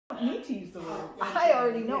need to use the word. I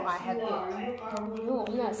already know I have it. No,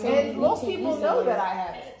 I'm not saying. And most people know that I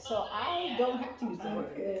have it, so I don't have to use the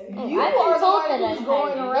word. You I've are been the told one that who's I've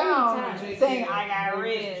going had it around many times. saying, I got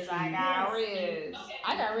Riz, I got Riz.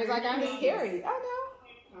 I got Riz like I'm scary. I know.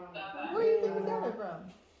 Where do you think you got it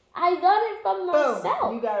from? I got it from myself.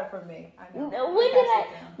 Boom. You got it from me. I know.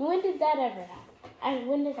 When did that ever happen?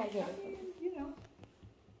 When did I get it? You know.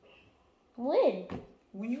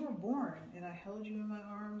 When you were born and I held you in my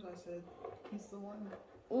arms, I said, he's the one.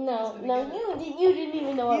 No, you didn't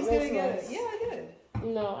even know what Riz was. Yeah, I did.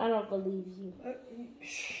 No, I don't believe you.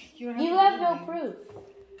 You have no proof.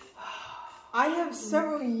 I have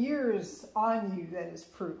several years on you that is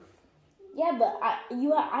proof. Yeah, but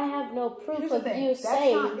I have no proof of you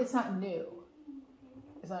saying. It's not new.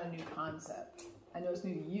 It's not a new concept. I know it's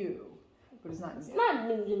new to you, but it's not new. It's not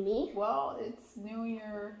new to me. Well, it's new in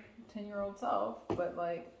your 10-year-old self, but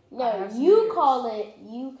like. No, you call it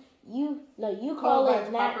you call it by its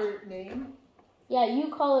proper name. Yeah, you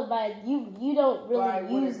call it by you don't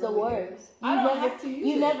really use the word.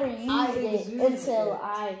 You never used it until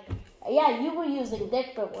you were using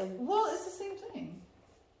different words. Well, it's the same thing.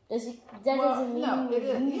 Doesn't mean you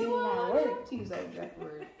were using that word. I have to use that exact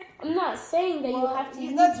word. I'm not saying that you have to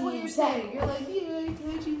use that's what you're saying. You're like, I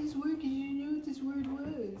taught you this word because you knew what this word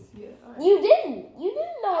was. Yeah. Right. You didn't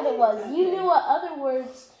know what it was. You knew what other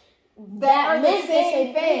words that meant the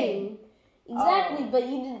same thing. Exactly, but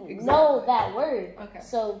you didn't know that word. Okay.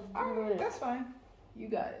 So that's fine. You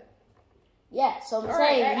got it. Yeah, so I'm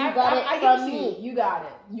saying you got it from me. You got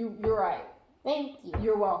it. You're right. Thank you.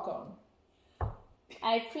 You're welcome.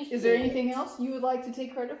 I appreciate it. Is there anything else you would like to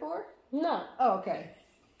take credit for? No. Oh, okay.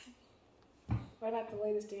 What about the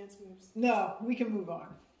latest dance moves? No, we can move on.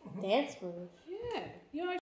 Dance moves? Yeah. You know,